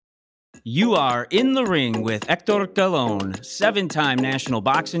You are in the ring with Héctor Colón, 7-time national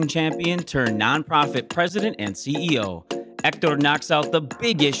boxing champion turned nonprofit president and CEO. Héctor knocks out the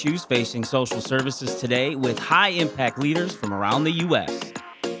big issues facing social services today with high-impact leaders from around the U.S.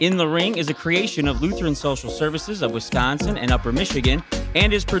 In the Ring is a creation of Lutheran Social Services of Wisconsin and Upper Michigan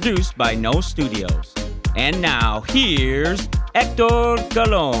and is produced by No Studios. And now, here's Héctor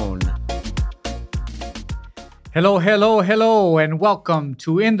Colón. Hello, and welcome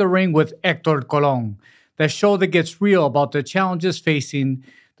to In the Ring with Héctor Colón, the show that gets real about the challenges facing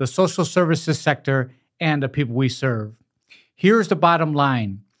the social services sector and the people we serve. Here's the bottom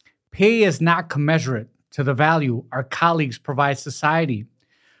line. Pay is not commensurate to the value our colleagues provide society.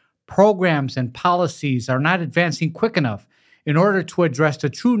 Programs and policies are not advancing quick enough in order to address the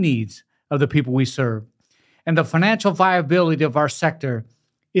true needs of the people we serve. And the financial viability of our sector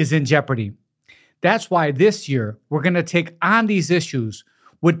is in jeopardy. That's why this year we're going to take on these issues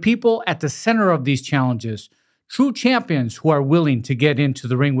with people at the center of these challenges, true champions who are willing to get into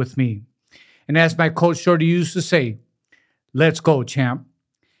the ring with me. And as my coach Shorty used to say, let's go, champ.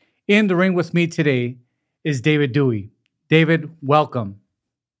 In the ring with me today is David Duea. David, welcome.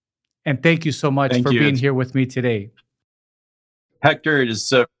 And thank you so much for being here with me today. Hector, it is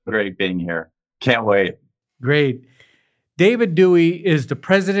so great being here. Can't wait. Great. David Duea is the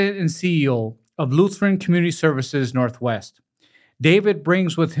president and CEO of Lutheran Community Services Northwest. David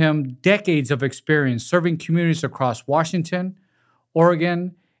brings with him decades of experience serving communities across Washington,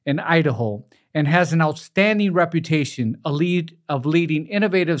 Oregon, and Idaho, and has an outstanding reputation of leading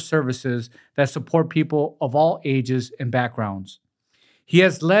innovative services that support people of all ages and backgrounds. He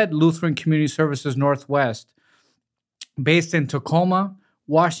has led Lutheran Community Services Northwest, based in Tacoma,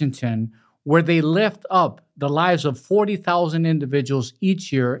 Washington, where they lift up the lives of 40,000 individuals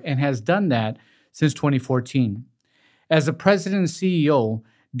each year and has done that since 2014. As the president and CEO,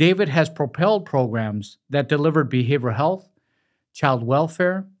 David has propelled programs that deliver behavioral health, child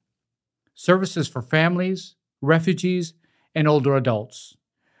welfare, services for families, refugees, and older adults.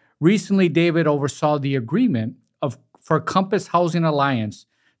 Recently, David oversaw the agreement for Compass Housing Alliance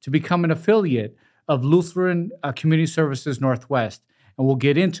to become an affiliate of Lutheran Community Services Northwest, and we'll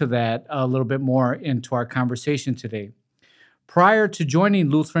get into that a little bit more into our conversation today. Prior to joining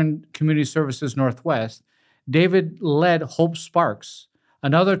Lutheran Community Services Northwest, David led Hope Sparks,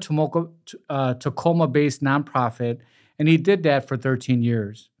 another Tacoma-based nonprofit, and he did that for 13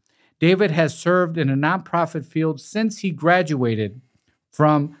 years. David has served in a nonprofit field since he graduated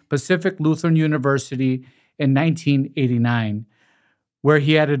from Pacific Lutheran University in 1989, where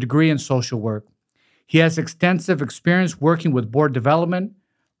he had a degree in social work. He has extensive experience working with board development,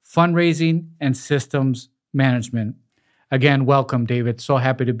 fundraising, and systems management. Again, welcome, David. So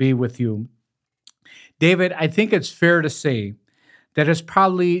happy to be with you. David, I think it's fair to say that it's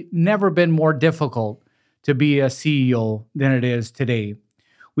probably never been more difficult to be a CEO than it is today.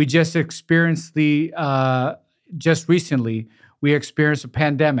 We just experienced just recently, we experienced a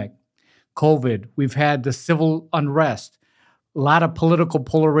pandemic, COVID. We've had the civil unrest, a lot of political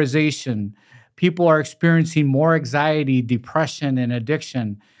polarization. People are experiencing more anxiety, depression, and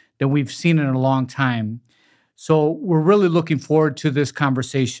addiction than we've seen in a long time. So we're really looking forward to this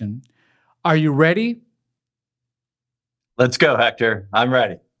conversation. Are you ready? Let's go, Hector. I'm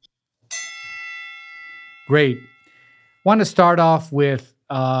ready. Great. I want to start off with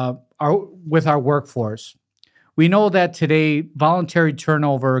our workforce. We know that today voluntary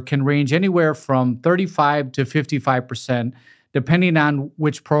turnover can range anywhere from 35 to 55%, depending on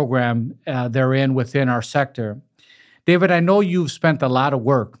which program they're in within our sector. David, I know you've spent a lot of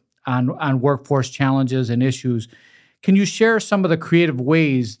work on workforce challenges and issues. Can you share some of the creative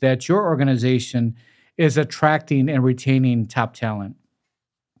ways that your organization is attracting and retaining top talent?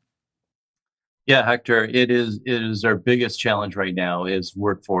 Yeah, Hector, it is our biggest challenge right now is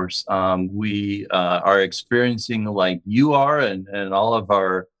workforce. We are experiencing, like you are and all of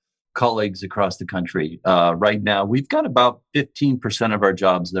our colleagues across the country. Right now, we've got about 15% of our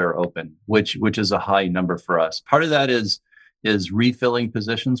jobs that are open, which is a high number for us. Part of that is refilling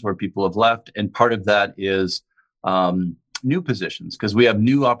positions where people have left, and part of that is new positions because we have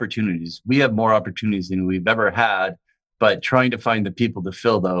new opportunities. We have more opportunities than we've ever had, but trying to find the people to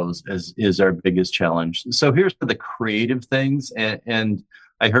fill those is our biggest challenge. So here's the creative things, and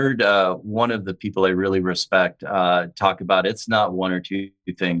I heard one of the people I really respect talk about it's not one or two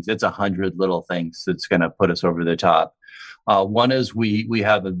things, it's 100 little things that's going to put us over the top. One is we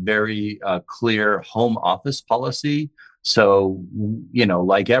have a very clear home office policy. So,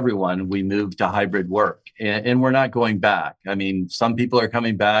 like everyone, we moved to hybrid work and we're not going back. I mean, some people are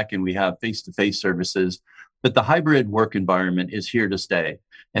coming back and we have face-to-face services, but the hybrid work environment is here to stay.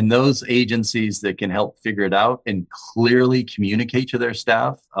 And those agencies that can help figure it out and clearly communicate to their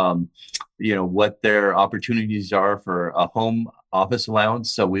staff, what their opportunities are for a home office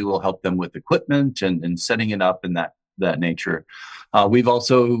allowance. So we will help them with equipment and setting it up in that nature. We've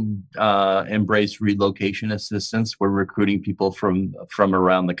also embraced relocation assistance. We're recruiting people from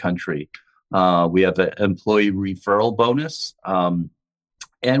around the country. We have an employee referral bonus.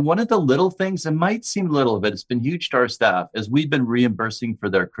 And one of the little things, it might seem little, but it's been huge to our staff, is we've been reimbursing for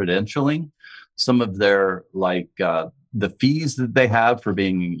their credentialing, some of their the fees that they have for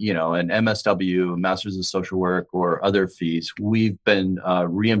being, an MSW, Master's of Social Work, or other fees. We've been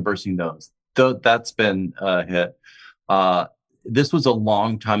reimbursing those. Though that's been a hit. This was a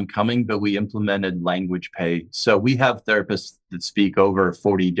long time coming, but we implemented language pay. So we have therapists that speak over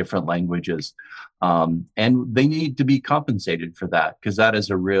 40 different languages, and they need to be compensated for that, because that's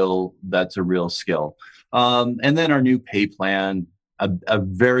a real skill. And then our new pay plan, a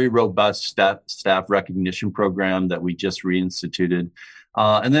very robust staff recognition program that we just reinstituted.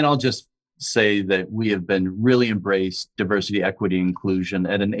 And then I'll just say that we have been really embraced diversity, equity, inclusion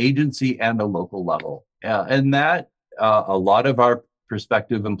at an agency and a local level. And that a lot of our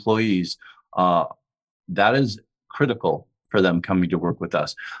prospective employees, that is critical for them coming to work with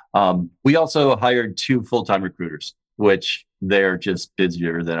us. We also hired 2 full-time recruiters, which they're just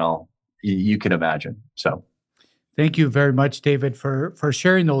busier than you can imagine. So thank you very much, David, for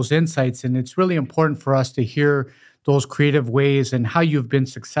sharing those insights. And it's really important for us to hear those creative ways and how you've been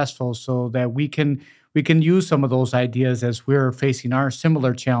successful, so that we can use some of those ideas as we're facing our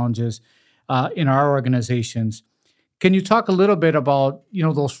similar challenges in our organizations. Can you talk a little bit about,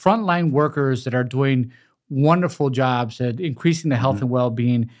 those frontline workers that are doing wonderful jobs at increasing the health and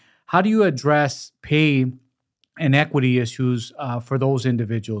well-being? How do you address pay and equity issues for those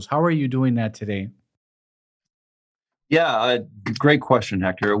individuals? How are you doing that today? Yeah, great question,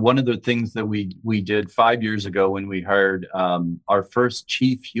 Hector. One of the things that we did 5 years ago when we hired our first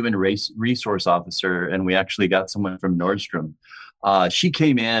chief human resource officer, and we actually got someone from Nordstrom. She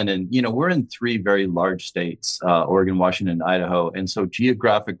came in, and we're in 3 very large states, Oregon, Washington, Idaho, and so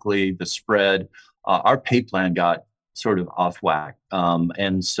geographically, the spread, our pay plan got sort of off whack,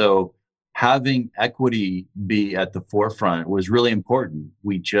 and so having equity be at the forefront was really important.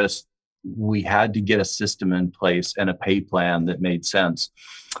 We had to get a system in place and a pay plan that made sense.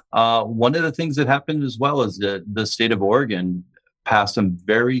 One of the things that happened as well is that the state of Oregon passed some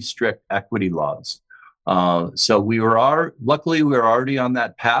very strict equity laws. So luckily we were already on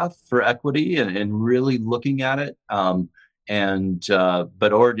that path for equity and really looking at it.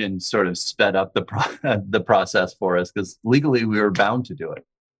 But Oregon sort of sped up the process for us, because legally we were bound to do it.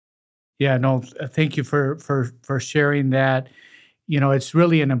 Yeah, no, thank you for sharing that. It's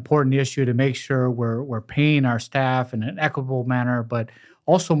really an important issue to make sure we're paying our staff in an equitable manner, but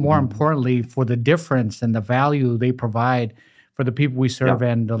also more importantly, for the difference and the value they provide for the people we serve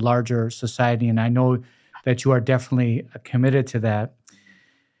and the larger society. And I know that you are definitely committed to that.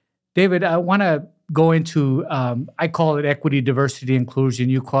 David, I want to go into, I call it equity, diversity, inclusion.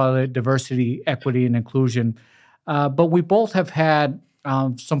 You call it diversity, equity, and inclusion. But we both have had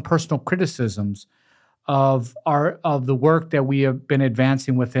some personal criticisms of the work that we have been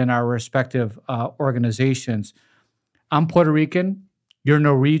advancing within our respective organizations. I'm Puerto Rican, you're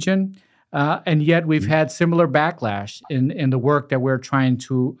Norwegian, and yet we've had similar backlash in the work that we're trying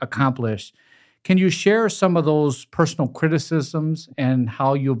to accomplish. Can you share some of those personal criticisms and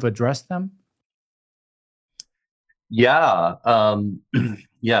how you've addressed them? Yeah,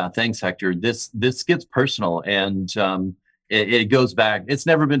 yeah. Thanks, Hector. This gets personal, and it goes back. It's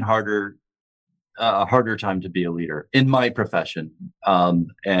never been a harder time to be a leader in my profession.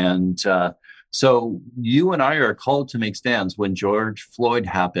 So you and I are called to make stands. When George Floyd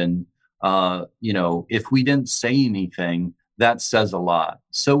happened, if we didn't say anything, that says a lot.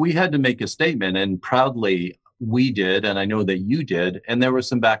 So we had to make a statement, and proudly we did, and I know that you did, and there was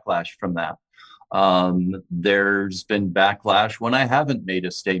some backlash from that. There's been backlash when I haven't made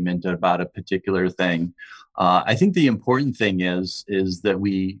a statement about a particular thing. I think the important thing is that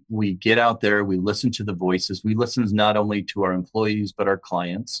we get out there, we listen to the voices, we listen not only to our employees, but our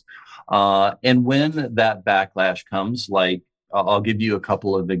clients. And when that backlash comes, like I'll give you a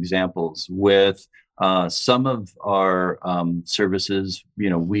couple of examples with some of our services,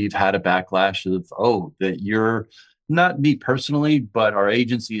 we've had a backlash of, that you're not me personally, but our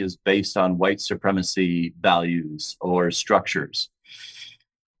agency is based on white supremacy values or structures.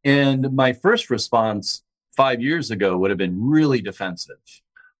 And my first response 5 years ago would have been really defensive.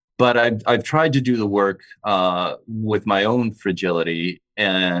 But I've tried to do the work with my own fragility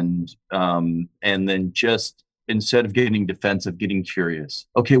and then just instead of getting defensive, getting curious.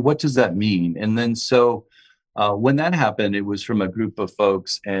 Okay, what does that mean? And then when that happened, it was from a group of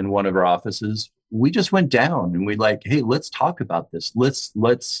folks in one of our offices. We just went down and we like, hey, let's talk about this. Let's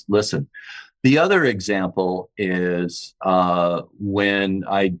listen. The other example is when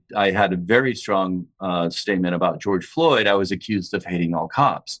I had a very strong statement about George Floyd. I was accused of hating all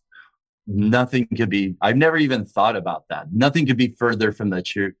cops. Nothing could be, I've never even thought about that. Nothing could be further from the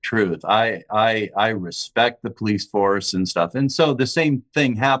truth. I respect the police force and stuff. And so the same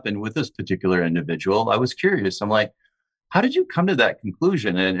thing happened with this particular individual. I was curious. I'm like, how did you come to that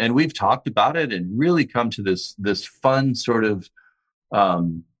conclusion? And we've talked about it and really come to this fun sort of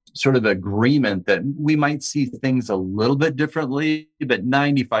agreement that we might see things a little bit differently, but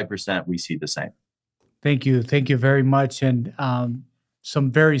 95% we see the same. Thank you. Thank you very much. And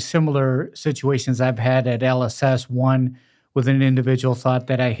some very similar situations I've had at LSS. One with an individual thought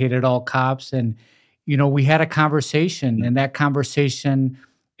that I hated all cops. And, we had a conversation and that conversation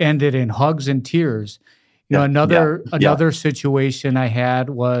ended in hugs and tears. Another situation I had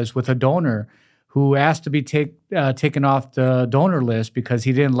was with a donor who asked to be taken off the donor list because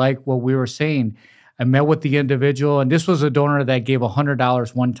he didn't like what we were saying. I met with the individual, and this was a donor that gave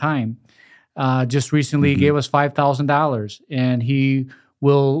 $100 one time. Just recently, he gave us $5,000, and he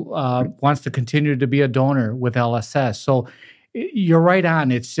wants to continue to be a donor with LSS. So you're right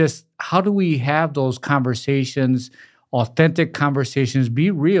on. It's just, how do we have those conversations, authentic conversations, be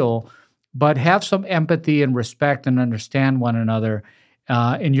real, but have some empathy and respect and understand one another.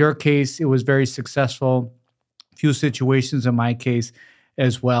 In your case, it was very successful. A few situations in my case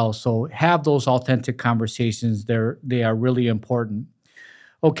as well. So have those authentic conversations. They are really important.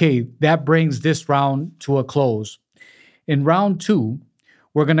 Okay, that brings this round to a close. In round 2,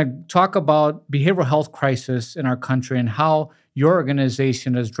 we're going to talk about behavioral health crisis in our country and how your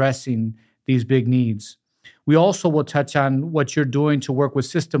organization is addressing these big needs. We also will touch on what you're doing to work with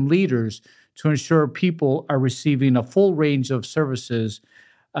system leaders to ensure people are receiving a full range of services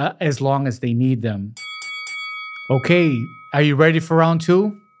as long as they need them. Okay, are you ready for round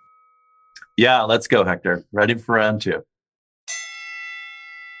 2? Yeah, let's go, Hector. Ready for round 2.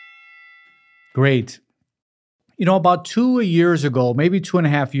 Great. About 2 years ago, maybe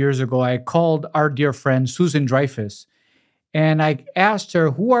 2.5 years ago, I called our dear friend Susan Dreyfus, and I asked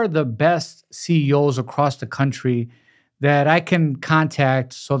her, who are the best CEOs across the country that I can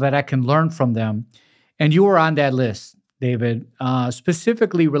contact so that I can learn from them? And you were on that list, David,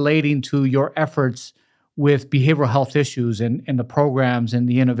 specifically relating to your efforts with behavioral health issues and the programs and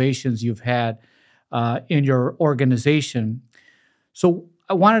the innovations you've had in your organization. So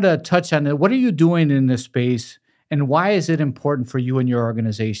I wanted to touch on it. What are you doing in this space, and why is it important for you and your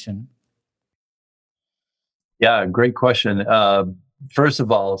organization? Yeah, great question. First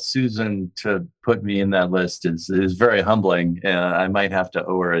of all, Susan, to put me in that list is very humbling. I might have to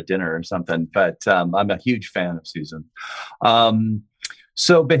owe her a dinner or something, but I'm a huge fan of Susan.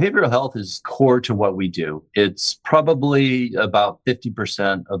 So behavioral health is core to what we do. It's probably about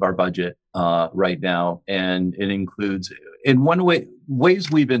 50% of our budget right now, and it includes, in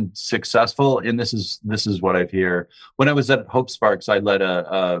ways we've been successful. And this is what I hear. When I was at Hope Sparks, I led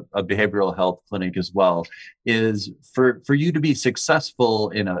a behavioral health clinic as well. Is for you to be successful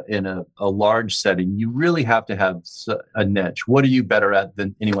in a large setting, you really have to have a niche. What are you better at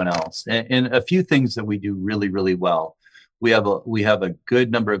than anyone else? And a few things that we do really, really well. We have a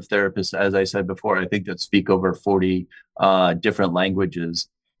good number of therapists, as I said before, I think that speak over 40 different languages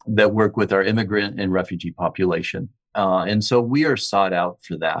that work with our immigrant and refugee population. And so we are sought out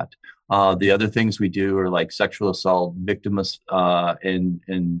for that. The other things we do are like sexual assault victims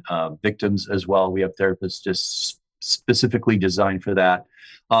and victims as well. We have therapists just specifically designed for that.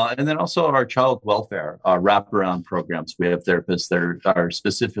 And then also our child welfare wraparound programs. We have therapists that are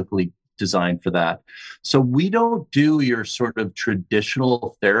specifically designed for that. So we don't do your sort of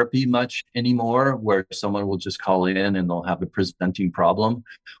traditional therapy much anymore, where someone will just call in and they'll have a presenting problem.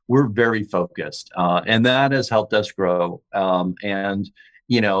 We're very focused, and that has helped us grow. And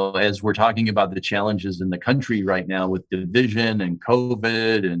as we're talking about the challenges in the country right now with division and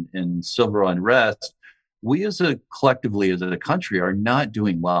COVID and civil unrest, we collectively as a country are not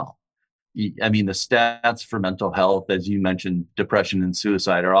doing well. I mean, the stats for mental health, as you mentioned, depression and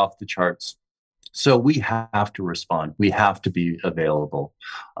suicide are off the charts. So we have to respond. We have to be available.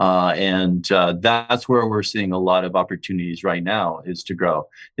 And that's where we're seeing a lot of opportunities right now, is to grow.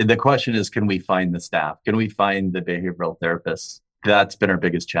 And the question is, can we find the staff? Can we find the behavioral therapists? That's been our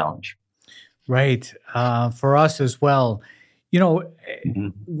biggest challenge. Right. For us as well.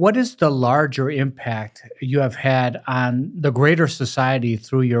 What is the larger impact you have had on the greater society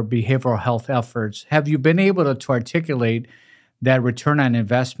through your behavioral health efforts? Have you been able to articulate that return on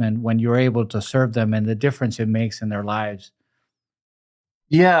investment when you're able to serve them and the difference it makes in their lives?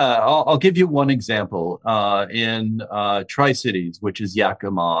 Yeah, I'll give you one example. In Tri-Cities, which is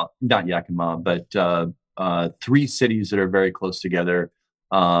not Yakima, but three cities that are very close together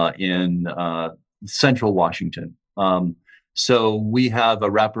in central Washington. So we have a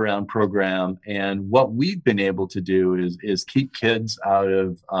wraparound program, and what we've been able to do is keep kids out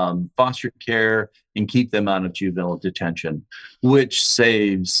of foster care and keep them out of juvenile detention, which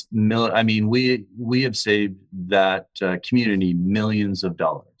saves we have saved that community millions of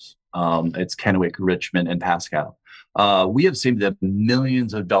dollars. It's Kennewick, Richmond, and Pascal. We have saved them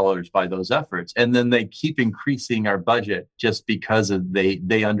millions of dollars by those efforts, and then they keep increasing our budget just because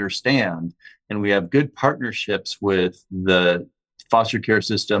they understand. And we have good partnerships with the foster care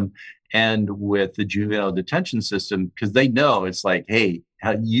system and with the juvenile detention system, because they know it's like, hey,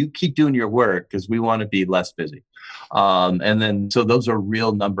 you keep doing your work because we want to be less busy. And then, so those are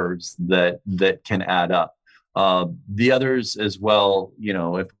real numbers that can add up. The others as well,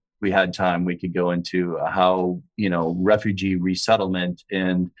 if we had time, we could go into how, refugee resettlement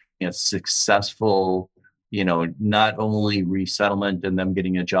and successful, not only resettlement and them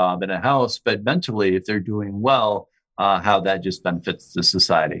getting a job and a house, but mentally, if they're doing well, how that just benefits the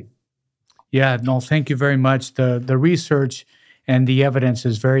society. Yeah, no, thank you very much. The research and the evidence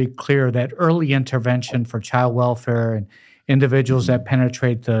is very clear that early intervention for child welfare and individuals that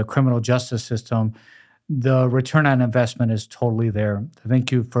penetrate the criminal justice system, the return on investment is totally there. Thank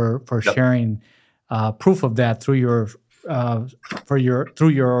you for sharing proof of that through your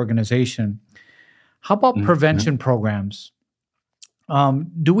organization. How about prevention programs?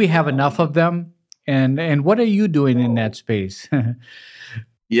 Do we have enough of them? And what are you doing in that space?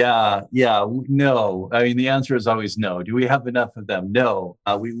 Yeah, no. I mean, the answer is always no. Do we have enough of them? No.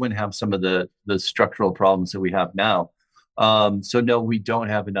 We wouldn't have some of the structural problems that we have now. So no, we don't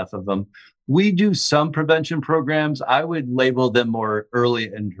have enough of them. We do some prevention programs. I would label them more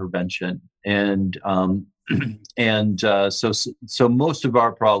early intervention, and so most of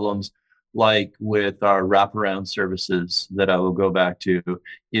our problems, like with our wraparound services that I will go back to,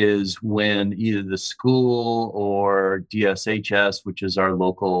 is when either the school or DSHS, which is our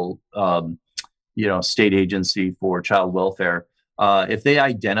local, state agency for child welfare, if they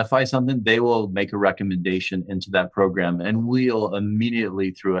identify something, they will make a recommendation into that program, and we'll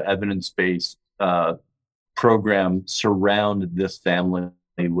immediately, through an evidence-based program, surround this family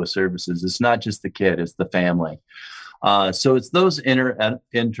with services. It's not just the kid; it's the family. So it's those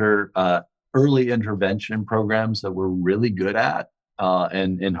early intervention programs that we're really good at,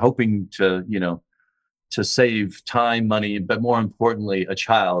 and hoping to save time, money, but more importantly, a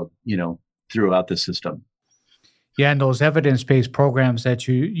child, throughout the system. Yeah, and those evidence-based programs that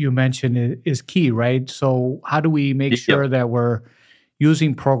you mentioned is key, right? So how do we make sure that we're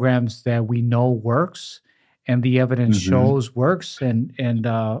using programs that we know works and the evidence shows works and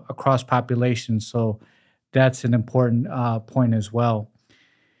across populations? So that's an important point as well.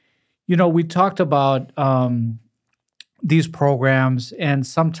 We talked about these programs, and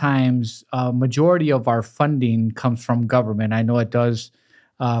sometimes majority of our funding comes from government. I know it does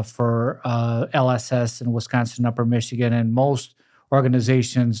for LSS in Wisconsin, Upper Michigan, and most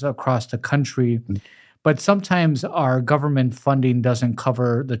organizations across the country. But sometimes our government funding doesn't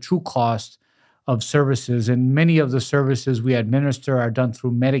cover the true cost of services, and many of the services we administer are done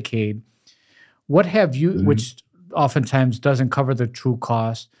through Medicaid. What have you, which oftentimes doesn't cover the true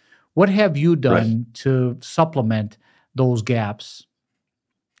cost, what have you done to supplement those gaps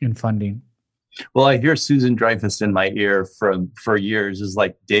in funding? Well, I hear Susan Dreyfus in my ear for years is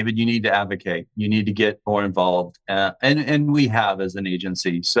like, David, you need to advocate. You need to get more involved. And we have as an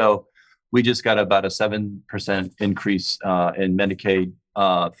agency. So we just got about a 7% increase in Medicaid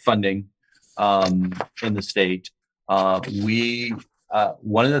funding in the state.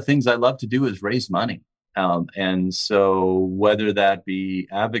 One of the things I love to do is raise money. And so whether that be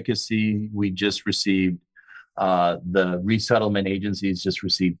advocacy, we just received the resettlement agencies just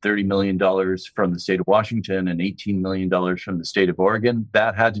received $30 million from the state of Washington and $18 million from the state of Oregon.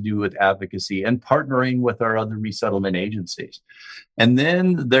 That had to do with advocacy and partnering with our other resettlement agencies. And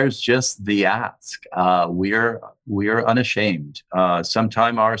then there's just the ask. We are unashamed.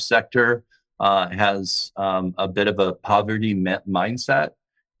 Sometime our sector has a bit of a poverty mindset,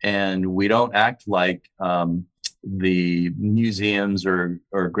 and we don't act like the museums or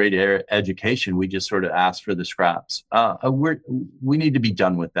great education. We just sort of ask for the scraps. We need to be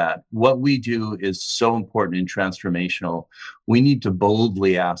done with that. What we do is so important and transformational. We need to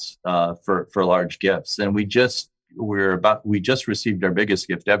boldly ask for large gifts, and we just received our biggest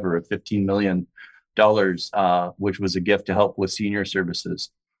gift ever of $15 million, which was a gift to help with senior services,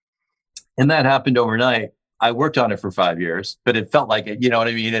 and that happened overnight. I worked on it for 5 years, but it felt like it. You know what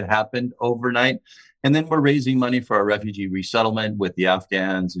I mean? It happened overnight. And then we're raising money for our refugee resettlement with the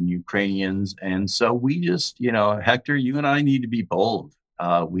Afghans and Ukrainians. And so we just, Hector, you and I need to be bold.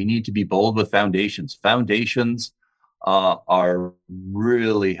 We need to be bold with foundations. Foundations are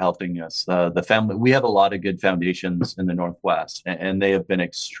really helping us. The family, we have a lot of good foundations in the Northwest, and they have been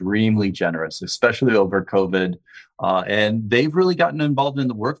extremely generous, especially over COVID. And they've really gotten involved in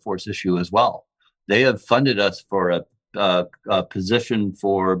the workforce issue as well. They have funded us for a position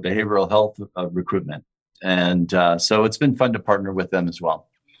for behavioral health recruitment. And so it's been fun to partner with them as well.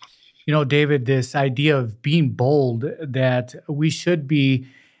 David, this idea of being bold, that we should be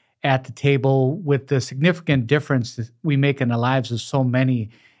at the table with the significant difference that we make in the lives of so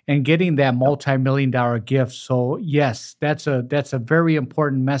many, and getting that multi-million-dollar gift. So yes, that's a very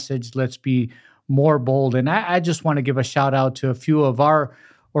important message. Let's be more bold. And I just want to give a shout out to a few of our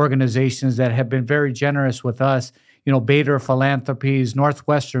organizations that have been very generous with us. Bader Philanthropies,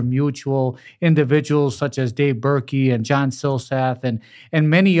 Northwestern Mutual, individuals such as Dave Berkey and John Silsath, and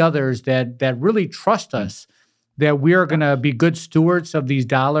many others that really trust us that we are going to be good stewards of these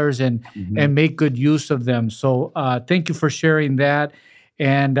dollars and make good use of them. So thank you for sharing that.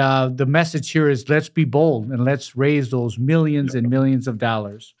 And the message here is, let's be bold and let's raise those millions and millions of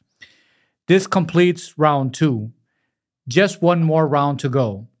dollars. This completes round 2. Just one more round to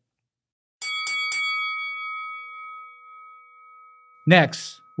go.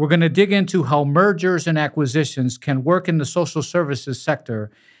 Next, we're going to dig into how mergers and acquisitions can work in the social services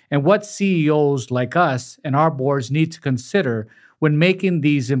sector and what CEOs like us and our boards need to consider when making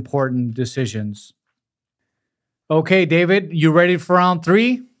these important decisions. Okay, David, you ready for round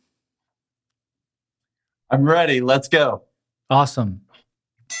 3? I'm ready. Let's go. Awesome.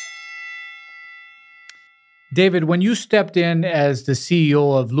 David, when you stepped in as the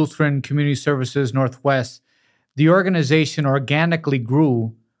CEO of Lutheran Community Services Northwest, the organization organically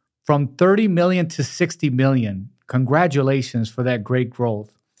grew from 30 million to 60 million. Congratulations for that great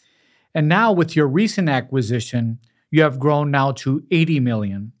growth. And now with your recent acquisition, you have grown now to 80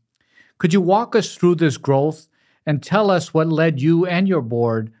 million. Could you walk us through this growth and tell us what led you and your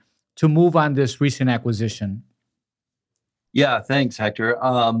board to move on this recent acquisition? Yeah, thanks, Hector.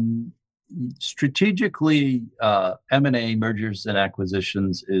 Strategically, M&A, mergers and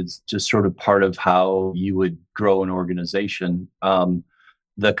acquisitions, is just sort of part of how you would grow an organization.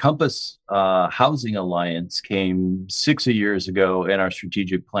 The Compass Housing Alliance came 6 years ago in our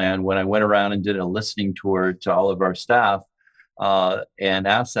strategic plan when I went around and did a listening tour to all of our staff and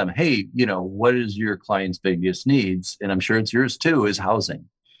asked them, hey, what is your client's biggest needs? And I'm sure it's yours too, is housing.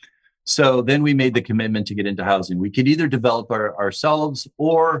 So then we made the commitment to get into housing. We could either develop ourselves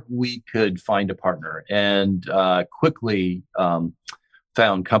or we could find a partner, and quickly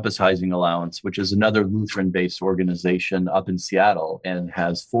found Compass Housing Alliance, which is another Lutheran-based organization up in Seattle and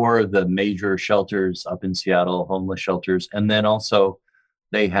has 4 of the major shelters up in Seattle, homeless shelters. And then also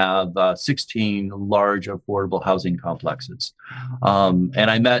they have 16 large affordable housing complexes. And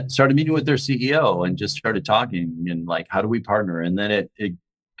I started meeting with their CEO and just started talking and like, how do we partner? And then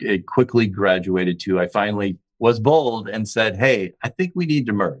it quickly graduated to, I finally was bold and said, hey, I think we need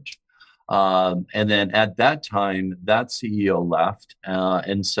to merge. And then at that time, that CEO left.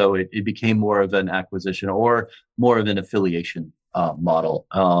 And so it became more of an acquisition or more of an affiliation model.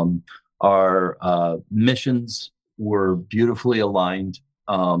 Our missions were beautifully aligned,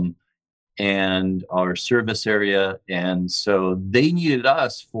 and our service area. And so they needed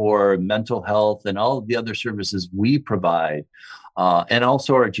us for mental health and all of the other services we provide. And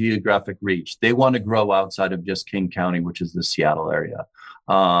also our geographic reach. They want to grow outside of just King County, which is the Seattle area.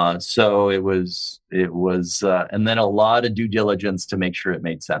 So it was, and then a lot of due diligence to make sure it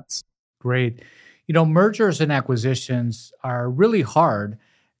made sense. Great. Mergers and acquisitions are really hard,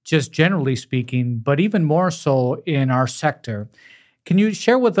 just generally speaking, but even more so in our sector. Can you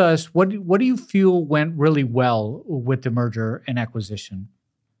share with us what do you feel went really well with the merger and acquisition?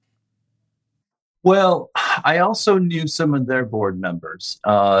 Well, I also knew some of their board members,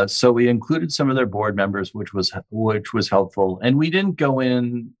 so we included some of their board members, which was helpful. And we didn't go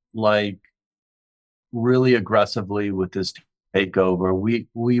in like really aggressively with this takeover.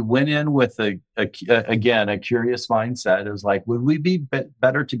 We went in with a curious mindset. It was like, would we be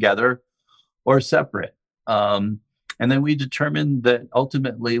better together or separate? And then we determined that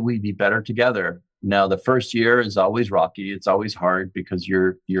ultimately we'd be better together. Now, the first year is always rocky. It's always hard because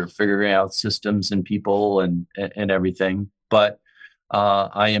you're figuring out systems and people and everything. But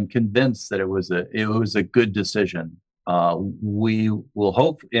I am convinced that it was a good decision. We will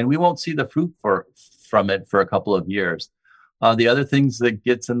hope, and we won't see the fruit from it for a couple of years. The other things that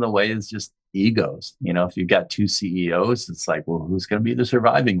gets in the way is just egos. If you've got two CEOs, it's like, well, who's going to be the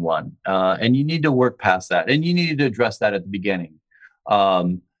surviving one? And you need to work past that, and you need to address that at the beginning,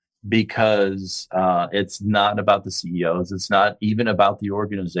 because it's not about the CEOs. It's not even about the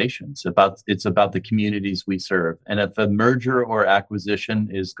organizations. It's about the communities we serve. And if a merger or acquisition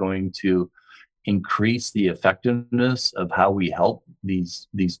is going to increase the effectiveness of how we help these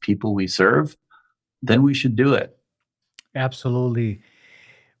people we serve, then we should do it. Absolutely.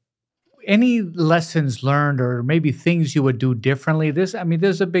 Any lessons learned or maybe things you would do differently? This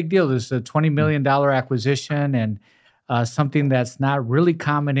is a big deal. This is a $20 million acquisition and something that's not really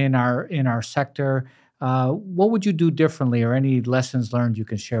common in our sector. What would you do differently, or any lessons learned you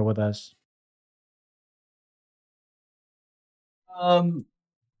can share with us?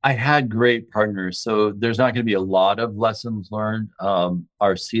 I had great partners, so there's not going to be a lot of lessons learned.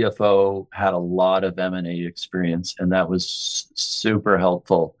 Our CFO had a lot of M&A experience, and that was super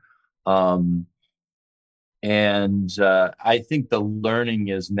helpful. And I think the learning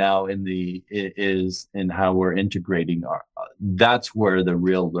is now in how we're integrating that's where the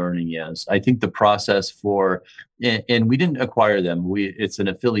real learning is. I think the process and we didn't acquire them. It's an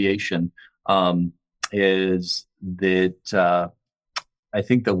affiliation, is that, I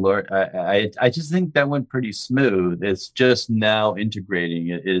think I just think that went pretty smooth. It's just now integrating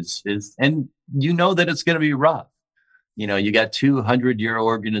it is, and that it's going to be rough. You got 200-year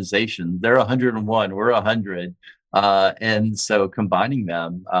organizations. They're 101. We're 100. And so combining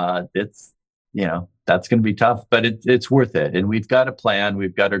them, that's going to be tough, but it's worth it. And we've got a plan.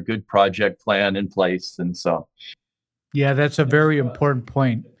 We've got a good project plan in place. And so. Yeah, that's a very important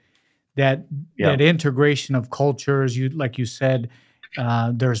point. That integration of cultures, like you said,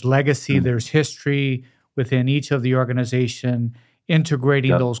 there's legacy, there's history within each of the organization.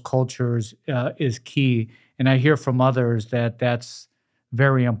 Integrating those cultures is key. And I hear from others that that's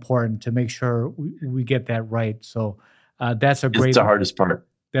very important to make sure we get that right. So it's the hardest part.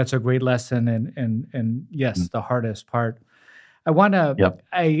 That's a great lesson. And yes, the hardest part.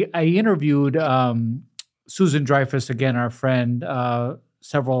 I interviewed Susan Dreyfus, again, our friend, a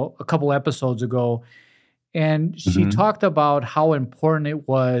couple episodes ago. And she talked about how important it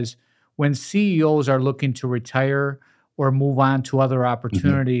was when CEOs are looking to retire or move on to other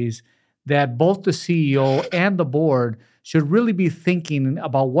opportunities, that both the CEO and the board should really be thinking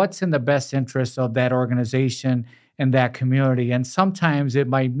about what's in the best interest of that organization and that community. And sometimes it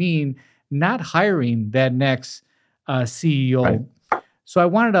might mean not hiring that next CEO. Right. So I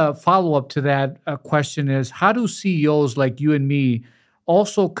wanted to follow up to that question is, how do CEOs like you and me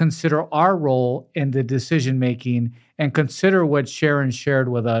also consider our role in the decision-making and consider what Susan shared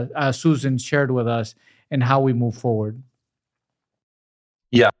with us, and how we move forward?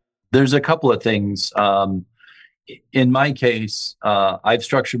 Yeah, there's a couple of things. In my case, I've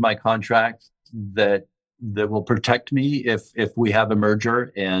structured my contract that will protect me if we have a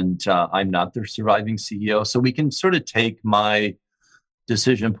merger and I'm not the surviving CEO. So we can sort of take my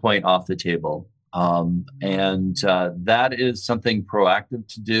decision point off the table. And that is something proactive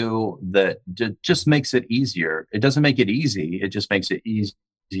to do that just makes it easier. It doesn't make it easy. It just makes it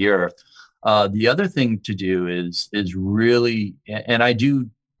easier. The other thing to do is really, and I do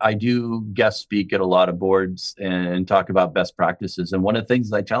guest speak at a lot of boards and talk about best practices. And one of the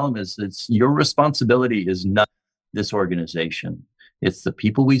things I tell them is it's your responsibility is not this organization. It's the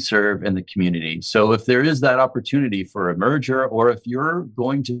people we serve and the community. So if there is that opportunity for a merger, or if you're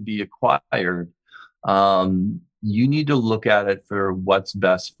going to be acquired, you need to look at it for what's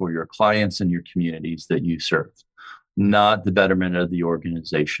best for your clients and your communities that you serve, not the betterment of the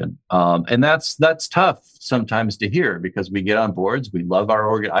organization. And that's tough sometimes to hear, because we get on boards. We love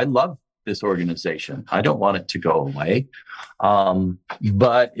I love this organization. I don't want it to go away.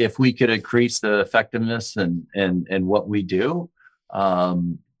 But if we could increase the effectiveness and what we do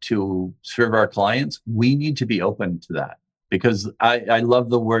to serve our clients, we need to be open to that. Because I love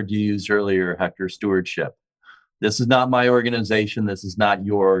the word you used earlier, Hector, stewardship. This is not my organization. This is not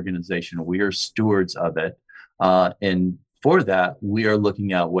your organization. We are stewards of it. And for that, we are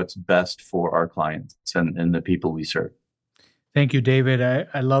looking at what's best for our clients and the people we serve. Thank you, David.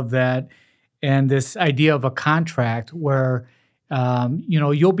 I love that. And this idea of a contract where,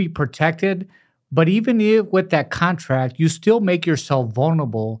 you'll be protected, but even with that contract, you still make yourself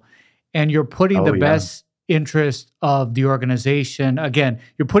vulnerable, and you're putting the best interest of the organization. Again,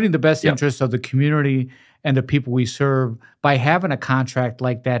 you're putting the best interest of the community and the people we serve by having a contract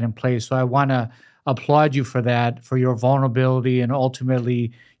like that in place. So I want to applaud you for that, for your vulnerability and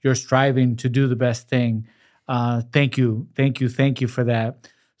ultimately your striving to do the best thing. Thank you for that.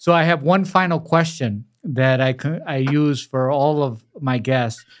 So I have one final question that I use for all of my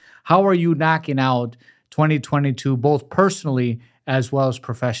guests. How are you knocking out 2022, both personally as well as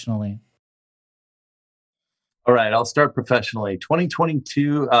professionally? All right, I'll start professionally.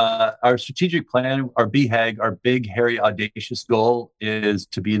 2022, our strategic plan, our BHAG, our big, hairy, audacious goal is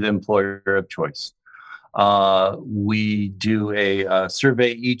to be the employer of choice. We do a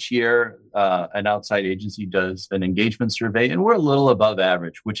survey each year. An outside agency does an engagement survey, and we're a little above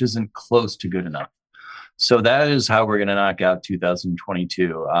average, which isn't close to good enough. So that is how we're going to knock out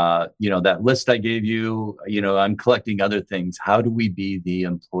 2022. That list I gave you, I'm collecting other things. How do we be the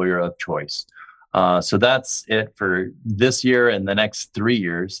employer of choice? So that's it for this year and the next 3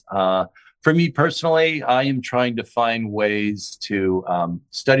 years. For me personally, I am trying to find ways to,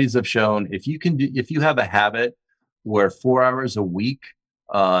 studies have shown if you have a habit where 4 hours a week,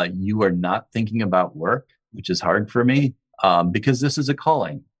 you are not thinking about work, which is hard for me, because this is a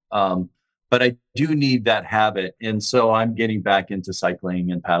calling. But I do need that habit. And so I'm getting back into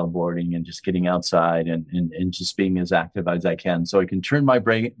cycling and paddleboarding and just getting outside and just being as active as I can so I can turn my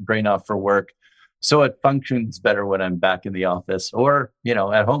brain off for work so it functions better when I'm back in the office or,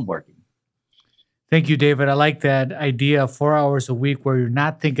 at home working. Thank you, David. I like that idea, 4 hours a week where you're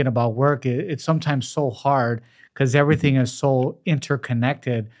not thinking about work. It's sometimes so hard because everything is so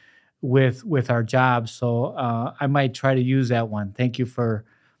interconnected with our jobs. So I might try to use that one. Thank you for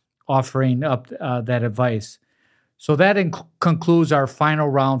offering up that advice. So that concludes our final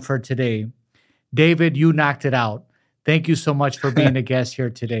round for today. David, you knocked it out. Thank you so much for being a guest here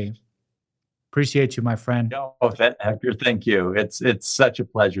today. Appreciate you, my friend. No, Hector, thank you. It's such a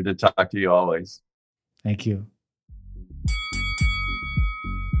pleasure to talk to you always. Thank you.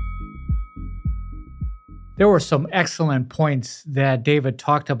 There were some excellent points that David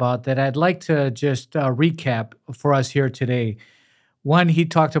talked about that I'd like to just recap for us here today. One, he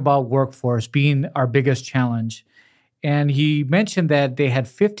talked about workforce being our biggest challenge. And he mentioned that they had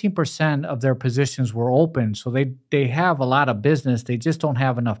 15% of their positions were open. So they have a lot of business. They just don't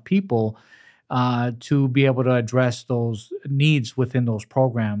have enough people to be able to address those needs within those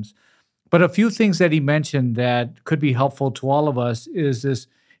programs. But a few things that he mentioned that could be helpful to all of us is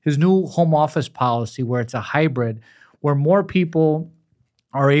his new home office policy where it's a hybrid, where more people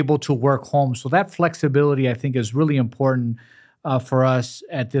are able to work home. So that flexibility, I think, is really important for us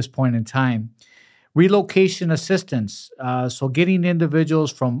at this point in time. Relocation assistance. So getting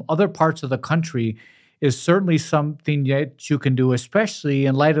individuals from other parts of the country is certainly something that you can do, especially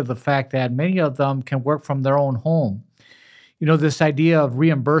in light of the fact that many of them can work from their own home. This idea of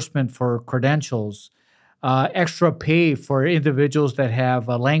reimbursement for credentials, extra pay for individuals that have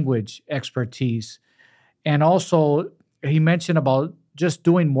a language expertise. And also, he mentioned about just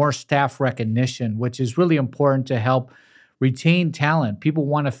doing more staff recognition, which is really important to help retain talent. People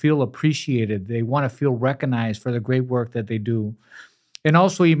want to feel appreciated. They want to feel recognized for the great work that they do. And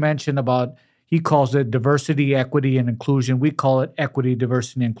also he mentioned about, he calls it diversity, equity, and inclusion. We call it equity,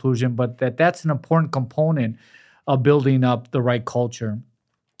 diversity, and inclusion, but that's an important component of building up the right culture.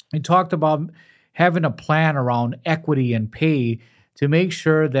 He talked about having a plan around equity and pay to make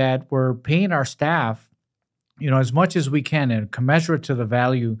sure that we're paying our staff, as much as we can and commensurate to the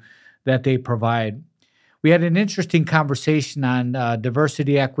value that they provide. We had an interesting conversation on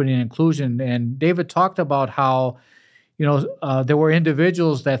diversity, equity, and inclusion, and David talked about how, there were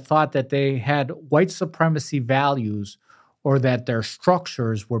individuals that thought that they had white supremacy values or that their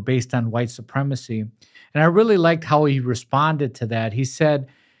structures were based on white supremacy. And I really liked how he responded to that. He said,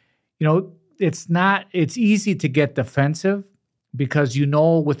 it's easy to get defensive because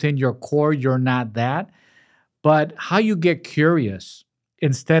within your core you're not that, but how you get curious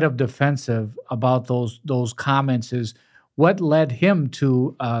instead of defensive about those comments is what led him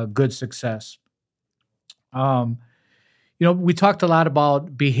to good success. We talked a lot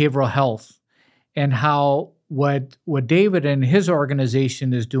about behavioral health and how what David and his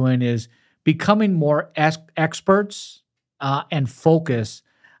organization is doing is becoming more experts and focus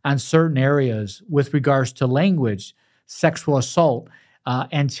on certain areas with regards to language, sexual assault,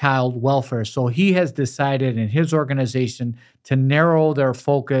 and child welfare. So he has decided in his organization to narrow their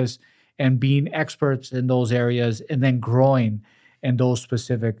focus and being experts in those areas and then growing in those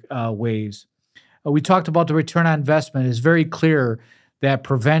specific ways. We talked about the return on investment. It's very clear that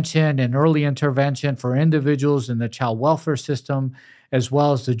prevention and early intervention for individuals in the child welfare system as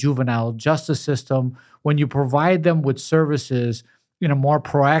well as the juvenile justice system, when you provide them with services in a more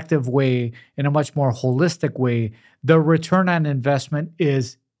proactive way, in a much more holistic way, the return on investment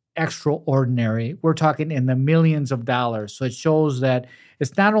is extraordinary. We're talking in the millions of dollars. So it shows that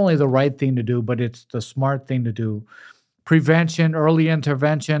it's not only the right thing to do, but it's the smart thing to do. Prevention, early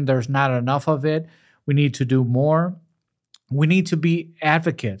intervention, there's not enough of it. We need to do more. We need to be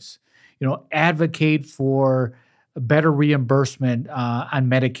advocates, advocate for better reimbursement on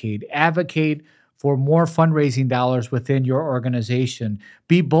Medicaid, advocate for more fundraising dollars within your organization.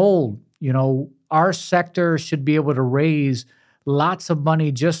 Be bold. Our sector should be able to raise lots of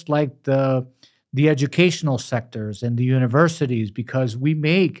money just like the educational sectors and the universities, because we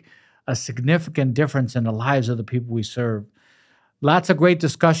make a significant difference in the lives of the people we serve. Lots of great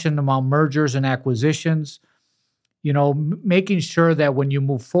discussion about mergers and acquisitions. Making sure that when you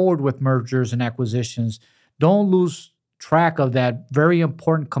move forward with mergers and acquisitions, don't lose track of that very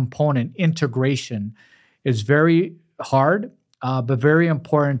important component. Integration is very hard, but very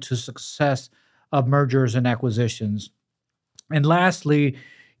important to success of mergers and acquisitions. And lastly,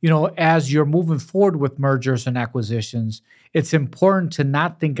 as you're moving forward with mergers and acquisitions, it's important to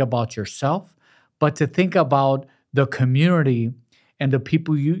not think about yourself, but to think about the community and the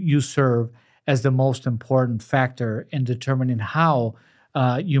people you serve as the most important factor in determining how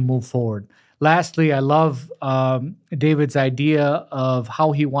you move forward. Lastly, I love David's idea of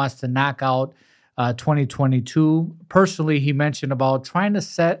how he wants to knock out 2022. Personally, he mentioned about trying to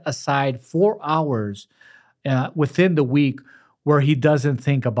set aside 4 hours within the week where he doesn't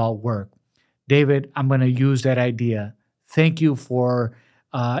think about work. David, I'm going to use that idea. Thank you for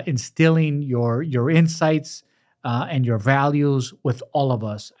instilling your insights and your values with all of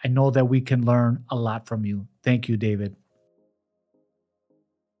us. I know that we can learn a lot from you. Thank you, David.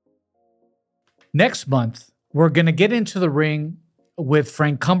 Next month, we're going to get into the ring with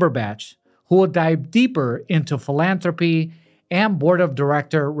Frank Cumberbatch, who will dive deeper into philanthropy and board of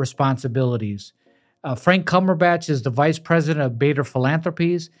director responsibilities. Frank Cumberbatch is the vice president of Bader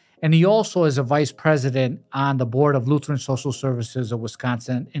Philanthropies, and he also is a vice president on the board of Lutheran Social Services of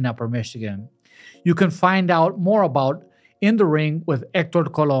Wisconsin and Upper Michigan. You can find out more about In the Ring with Héctor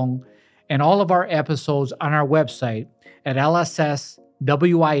Colón and all of our episodes on our website at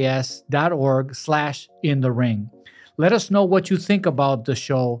lsswis.org/inthering. Let us know what you think about the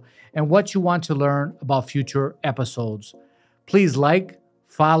show and what you want to learn about future episodes. Please like,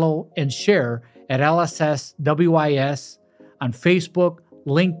 follow, and share at LSSWIS on Facebook,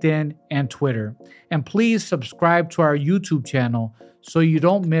 LinkedIn, and Twitter. And please subscribe to our YouTube channel so you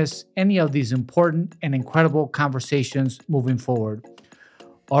don't miss any of these important and incredible conversations moving forward.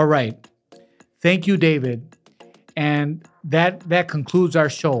 All right. Thank you, David. And that concludes our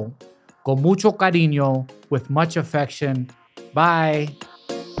show. Con mucho cariño, with much affection. Bye.